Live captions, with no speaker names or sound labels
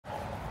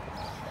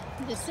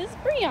This is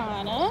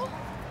Brianna.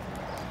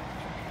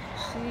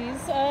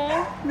 She's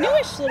a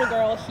newish little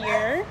girl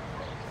here.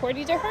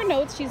 According to her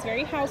notes, she's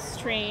very house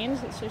trained,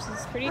 so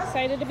she's pretty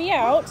excited to be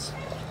out.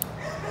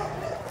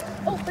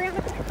 Oh,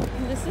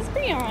 Brianna. This is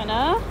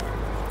Brianna.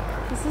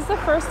 This is the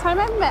first time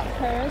I've met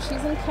her.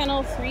 She's in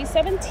kennel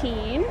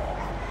 317.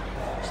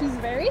 She's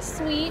very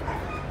sweet,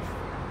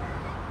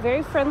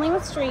 very friendly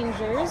with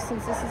strangers,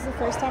 since this is the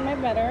first time I've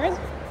met her.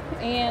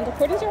 And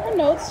according to her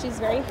notes, she's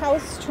very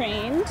house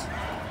trained.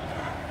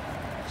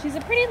 She's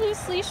a pretty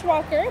loose leash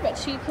walker, but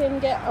she can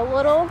get a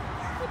little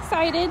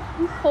excited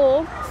and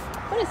pull,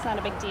 but it's not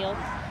a big deal.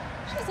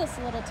 She's this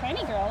little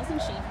tiny girl,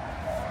 isn't she?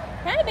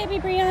 Hi, baby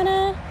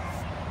Brianna.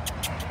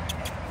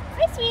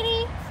 Hi,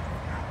 sweetie.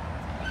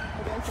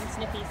 We're doing some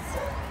sniffies.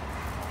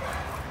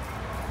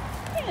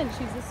 And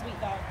she's a sweet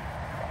dog.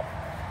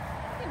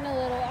 Getting a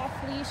little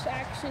off-leash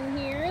action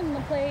here in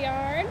the play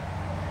yard.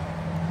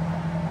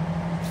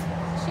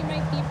 She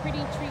might be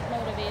pretty treat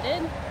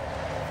motivated.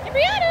 Hey,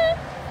 Brianna!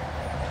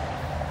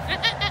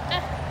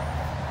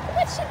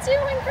 What's she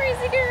doing,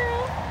 crazy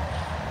girl?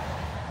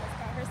 She's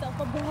got herself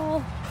a ball.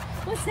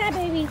 What's that,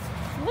 baby?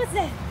 What's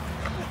that?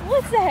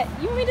 What's that?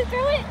 You want me to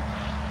throw it?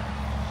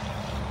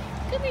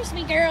 Come here,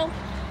 sweet girl.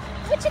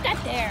 What you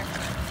got there?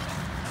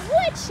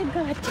 What you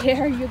got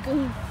there, you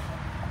goof?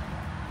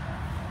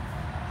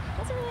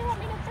 Doesn't really want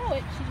me to throw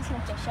it. She just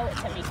wants to show it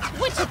to me.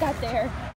 What you got there?